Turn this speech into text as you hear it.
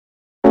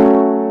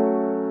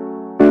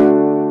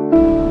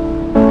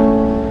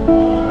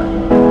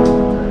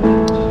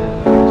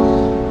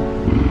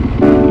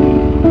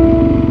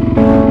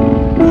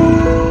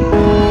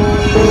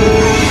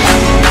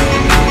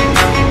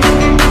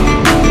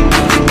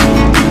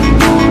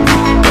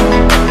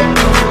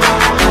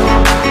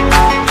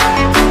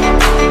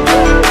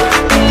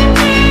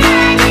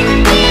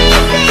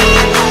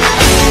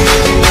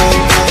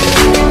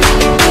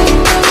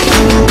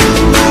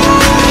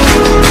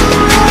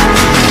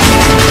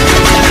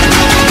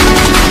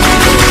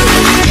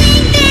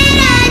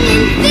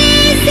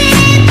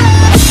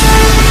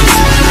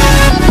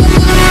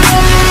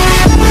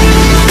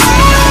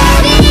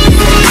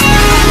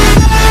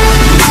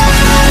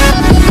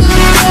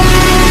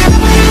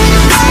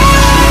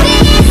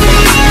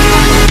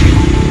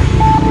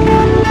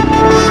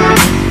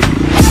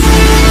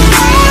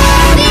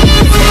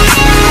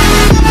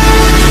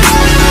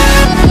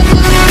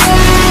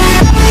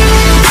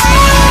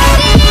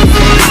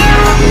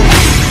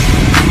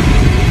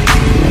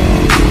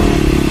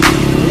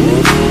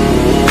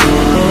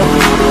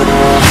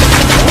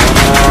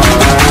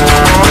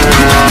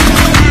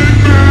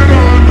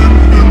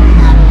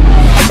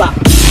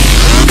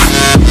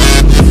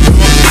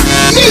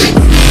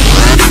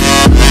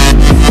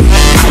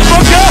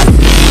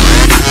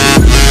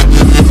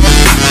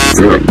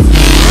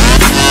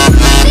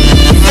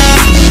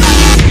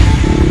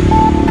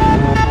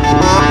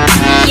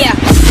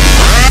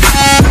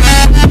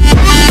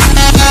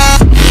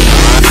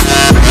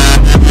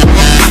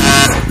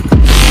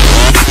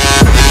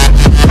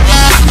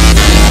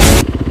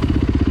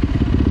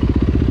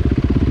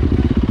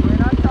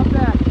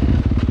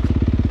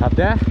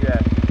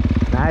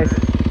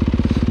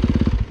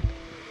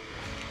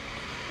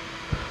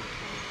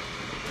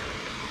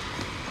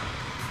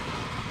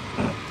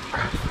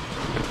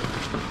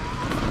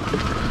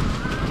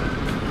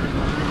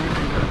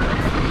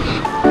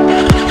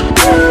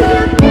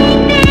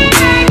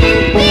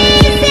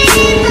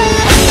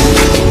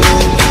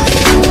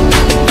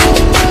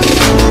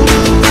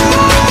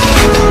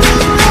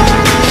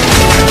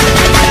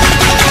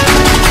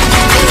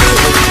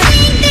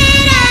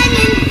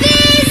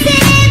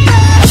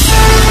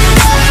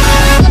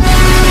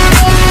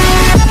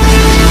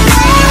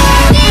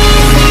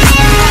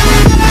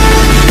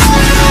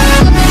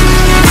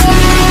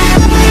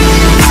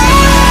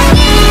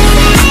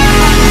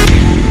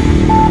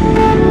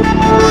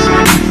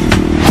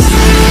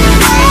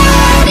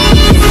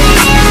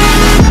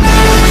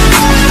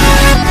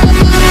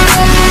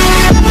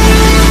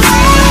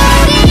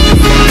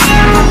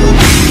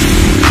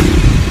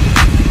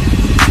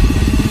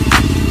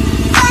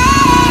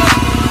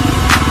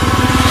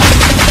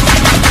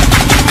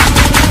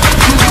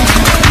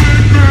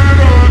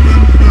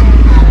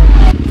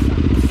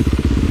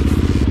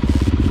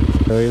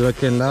So we're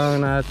looking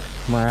down at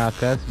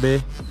Maracas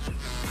Bay.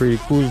 Pretty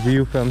cool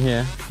view from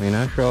here. We're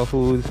not sure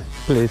whose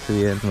place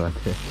we're in, but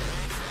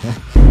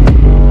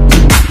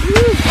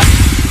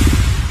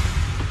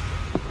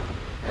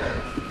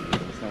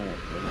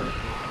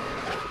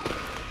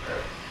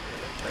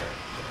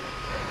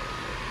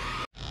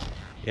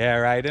yeah,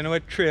 riding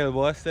with trail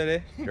boss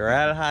today.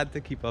 Real hard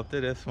to keep up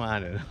to this,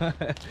 man.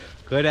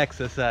 Good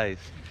exercise.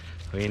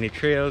 We're in the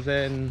trails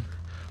in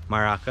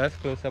Maracas,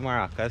 close to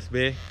Maracas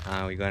Bay,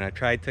 and we're gonna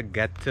try to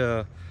get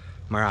to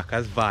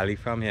Maracas Valley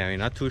from here. We're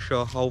not too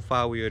sure how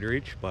far we would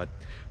reach, but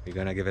we're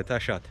gonna give it a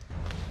shot.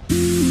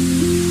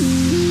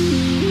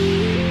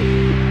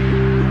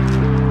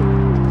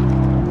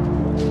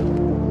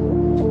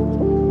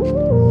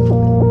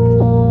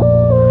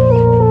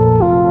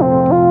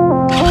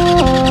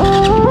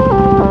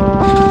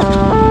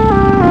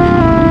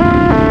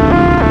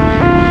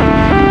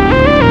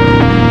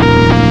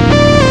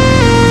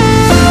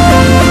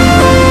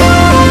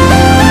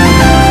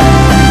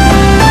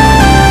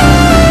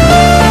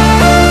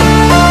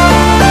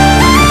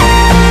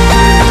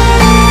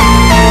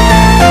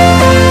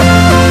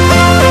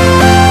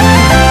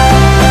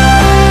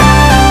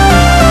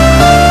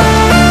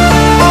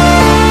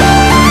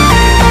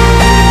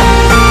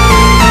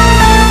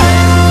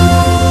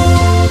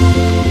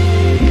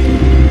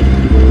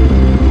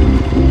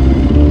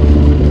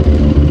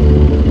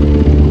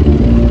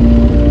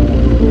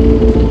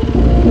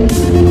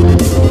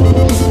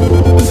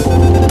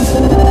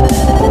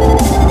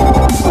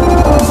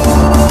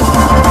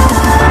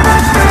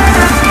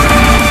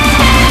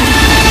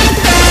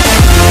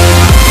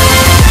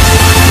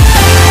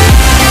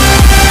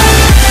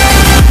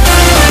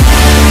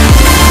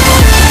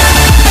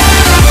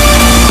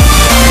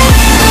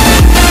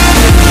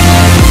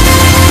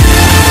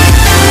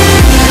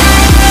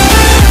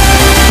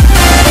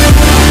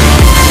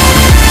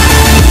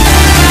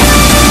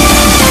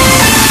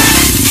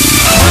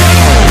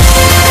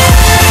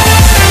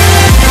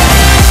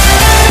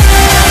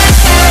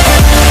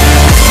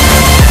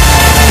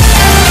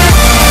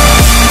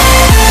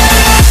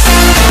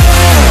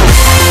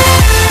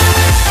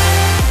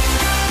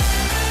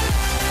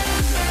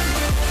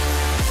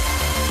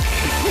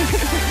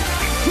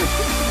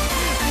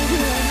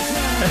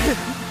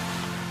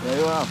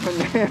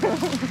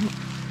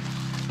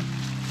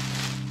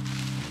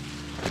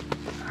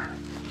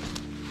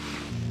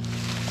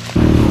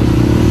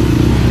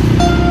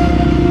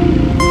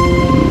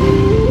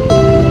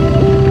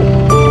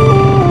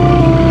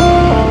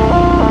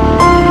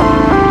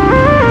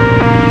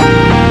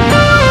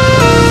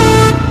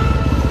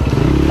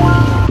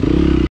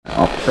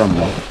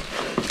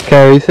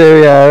 Kerry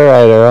say we are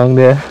right around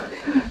there.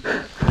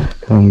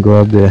 Come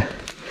go up there.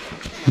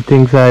 He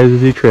thinks I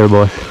is the trail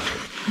boss.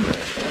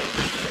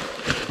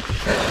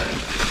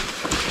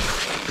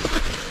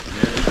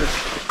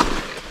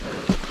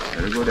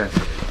 Let's go there.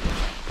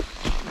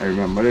 I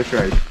remember this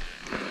right.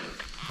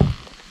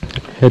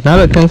 It's not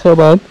looking so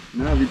bad.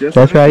 No, we just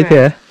that's right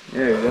here.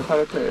 Yeah, we just had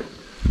it clear.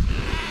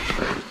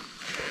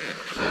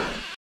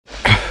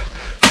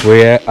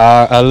 We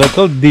are a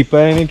little deeper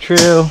in the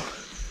trail.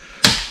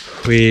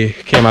 We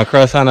came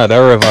across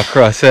another river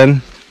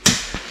crossing.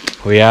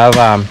 We have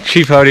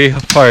Chief of the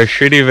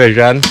Forestry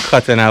Division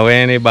cutting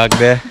away in the back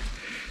there,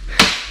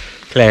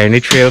 clearing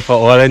the trail for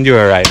all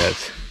enduro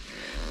riders,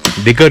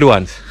 the good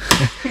ones.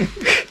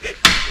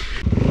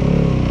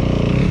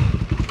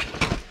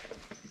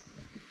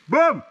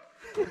 Boom!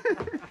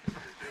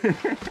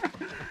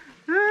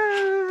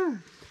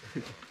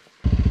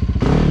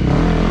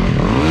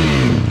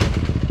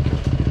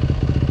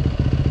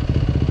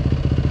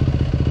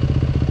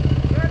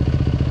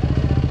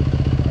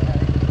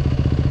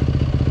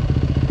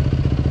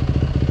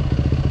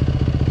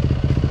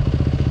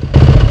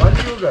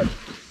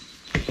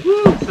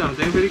 Woo,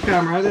 something for the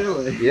camera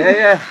there.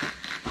 Yeah.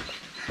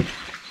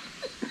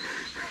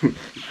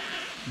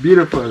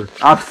 Beautiful,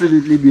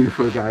 absolutely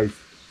beautiful, guys.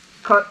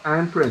 Cut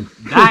and print.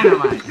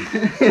 Dynamite.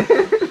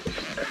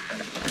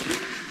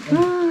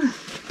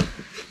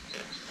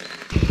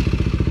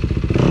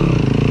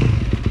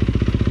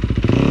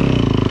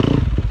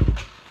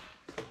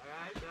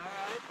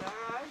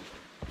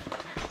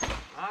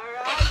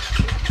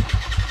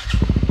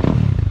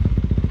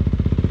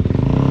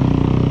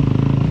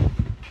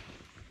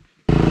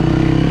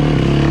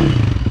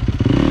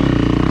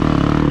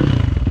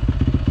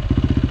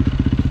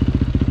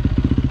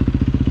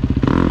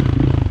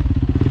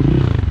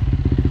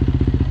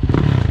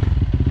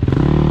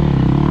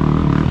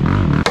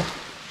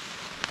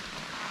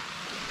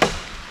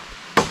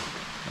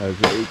 That's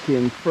where we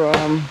came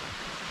from.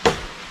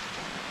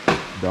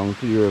 Down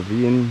to the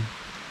ravine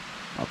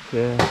up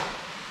there.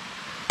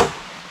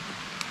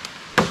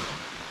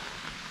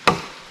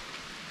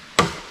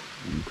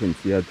 You can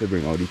see how to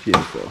bring out the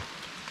chainsaw.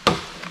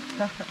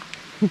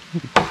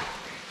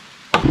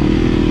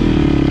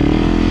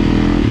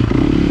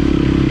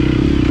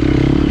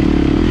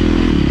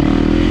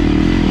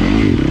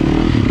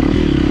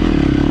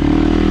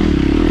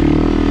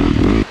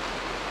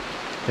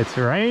 It's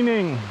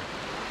raining.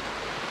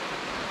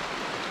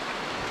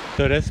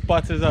 So this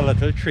spot is a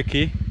little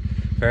tricky,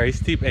 very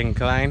steep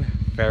incline,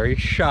 very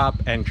sharp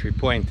entry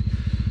point.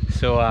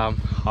 So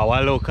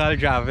our local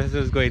Jarvis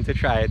is going to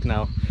try it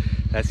now.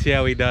 Let's see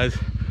how he does.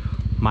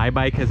 My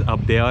bike is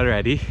up there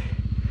already.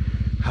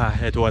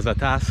 It was a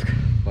task,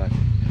 but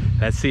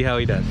let's see how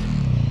he does.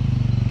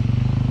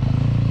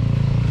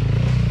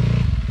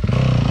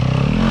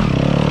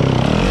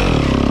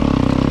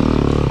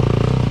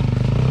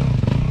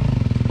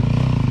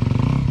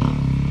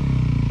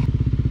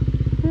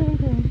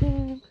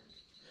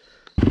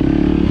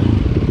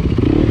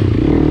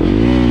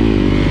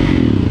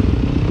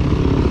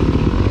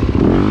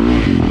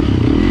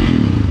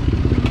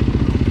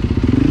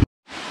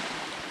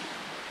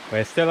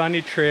 We're still on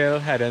the trail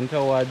heading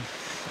towards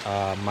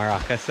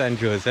Maracas and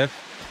Joseph.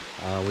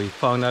 We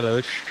found a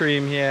little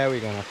stream here. We're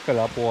gonna fill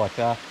up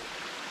water.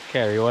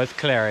 Kerry was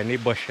clearing the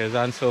bushes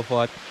and so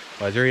forth.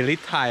 It was really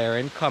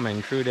tiring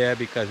coming through there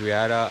because we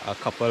had a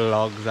couple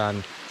logs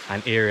and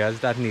areas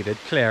that needed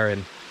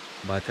clearing.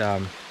 But I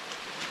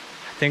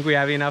think we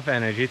have enough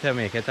energy to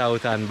make it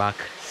out and back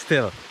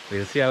still.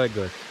 We'll see how it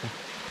goes.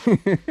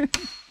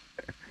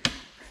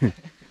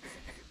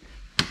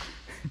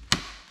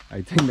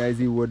 I think that's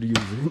the word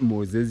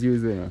Moses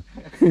using.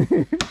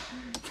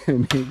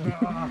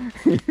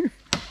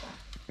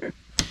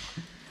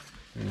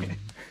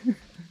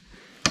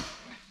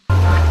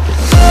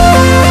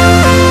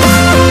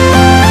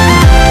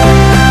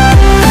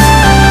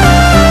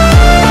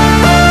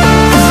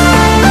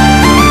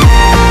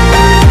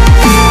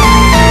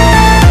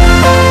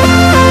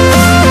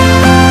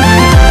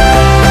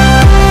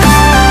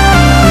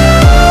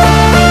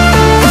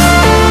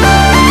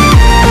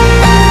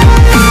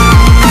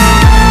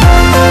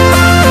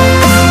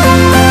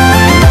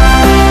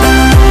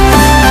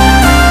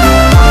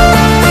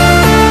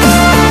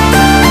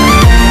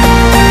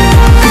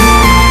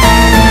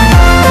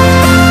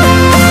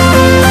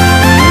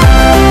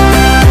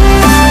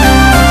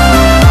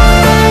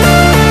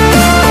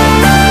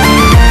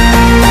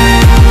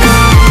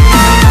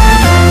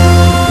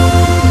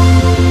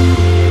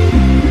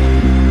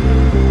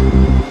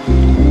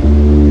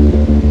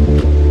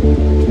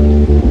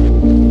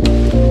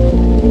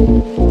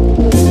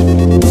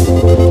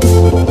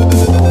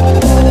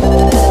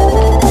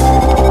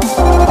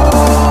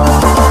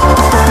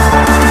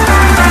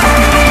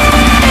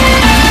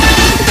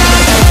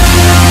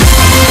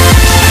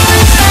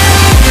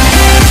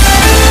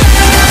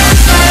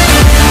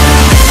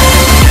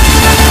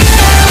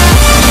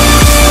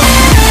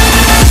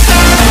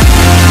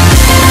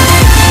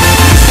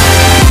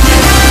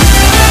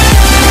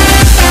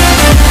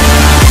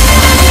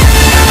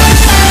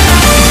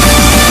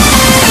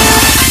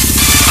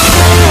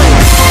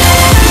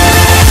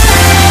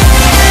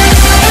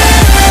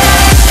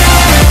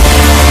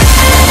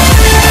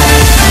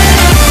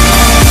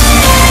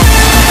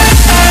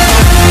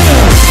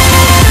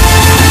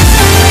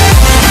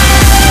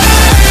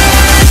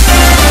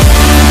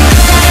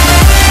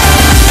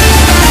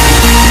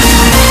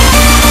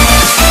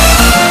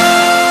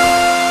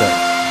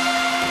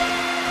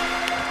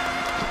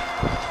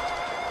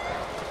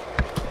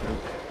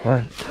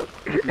 One.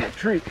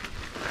 Tree.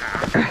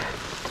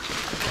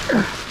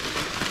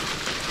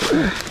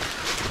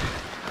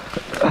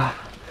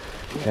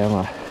 Yeah,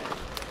 man.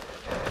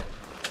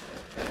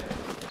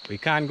 We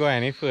can't go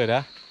any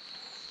further.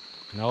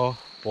 No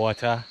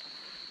water,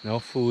 no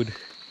food.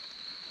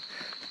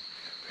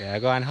 We are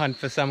going to hunt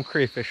for some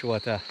crayfish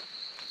water.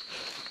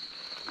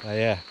 But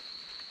yeah,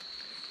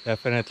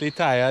 definitely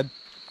tired.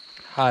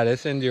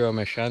 Hardest enduro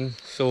mission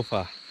so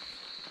far.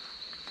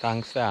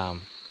 Thanks to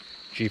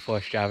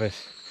G-Force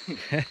Jarvis.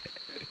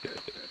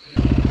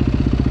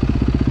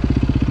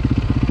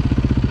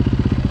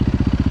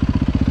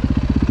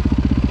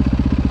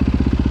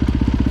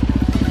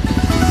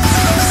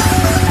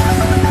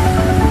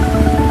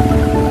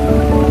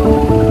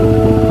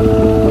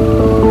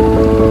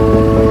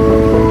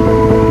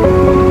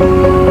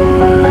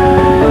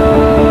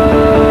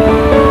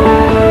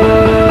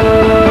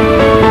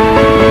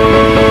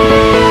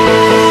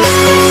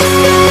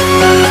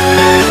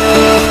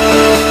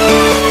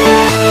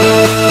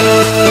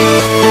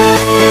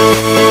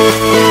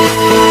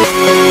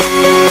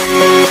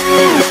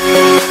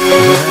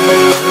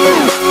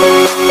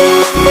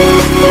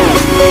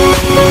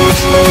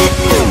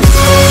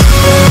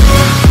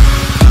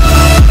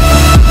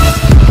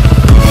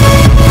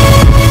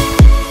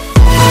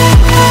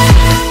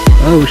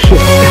 Oh shit.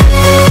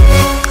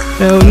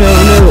 No, no,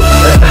 no.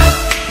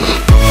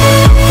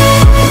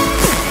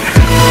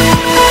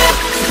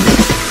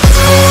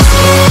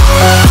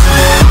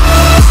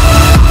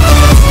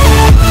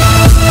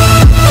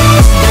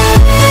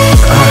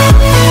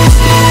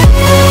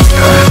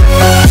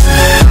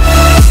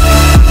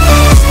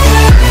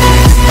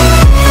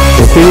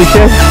 You see this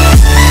shit?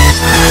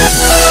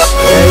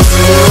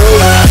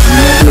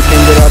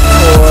 Looking it up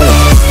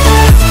for.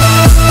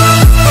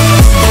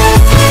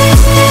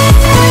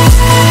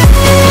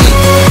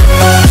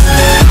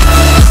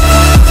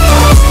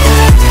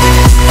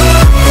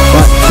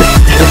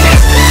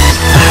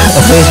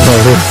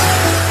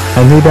 I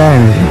need that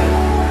energy.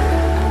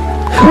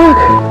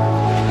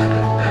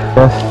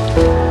 just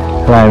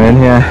climbing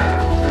here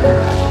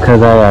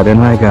because I had in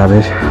my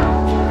garbage.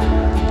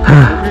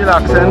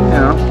 Relaxing, you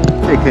know,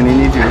 taking in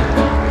the view.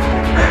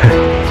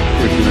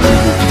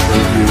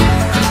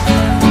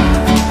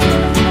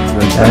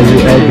 As you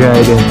edge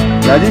riding.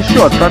 That is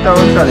shortcut I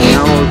was telling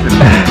you about.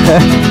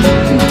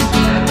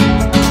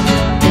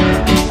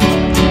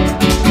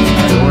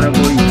 I don't want to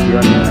go easy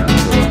on there,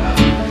 so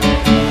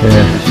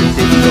Yeah, I should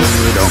take it all the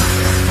way down.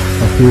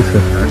 I feel so.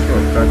 That's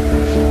shortcut.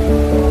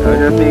 I'll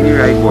just make the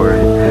right board.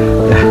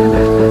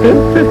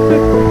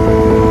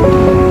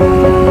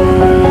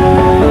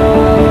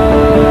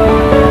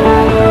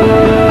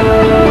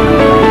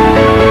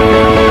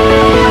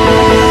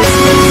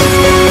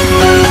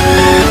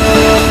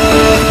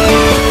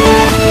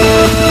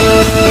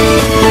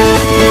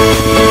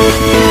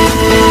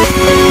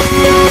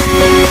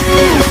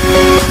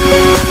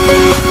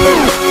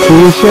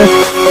 See shit?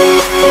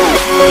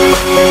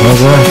 Oh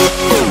god.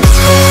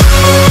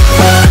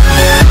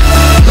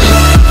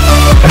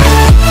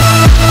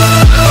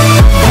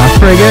 A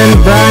friggin'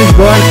 branch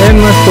going in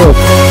my soap.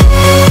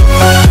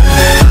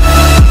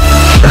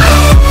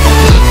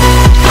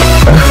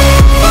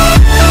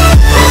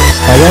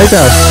 I like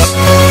that.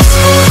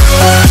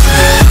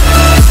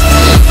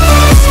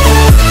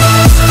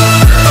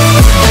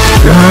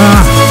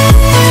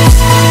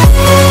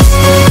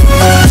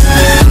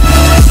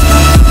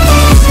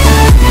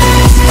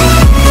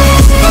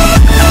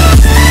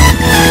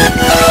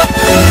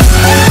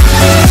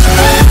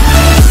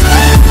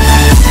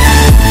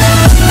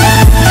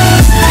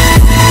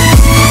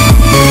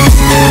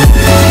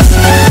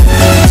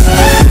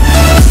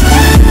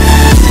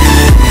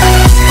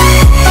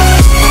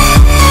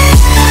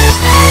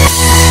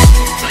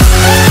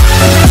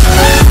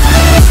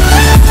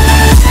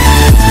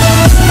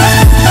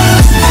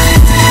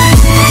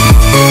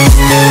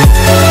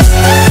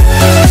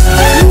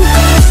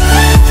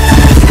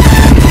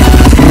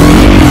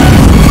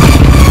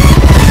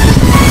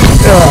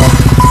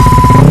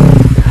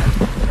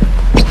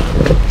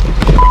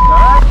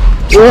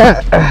 Yeah.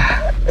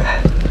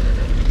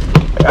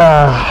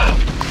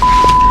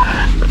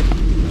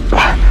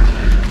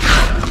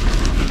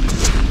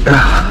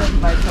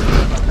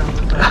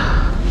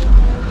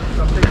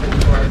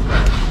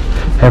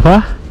 Apa?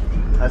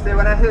 I say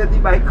when I heard the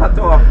bike cut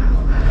off,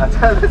 I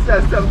tell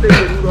myself something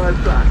didn't go as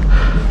planned.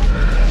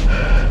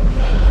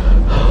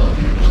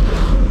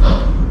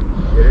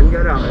 You didn't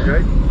get damaged,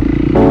 right?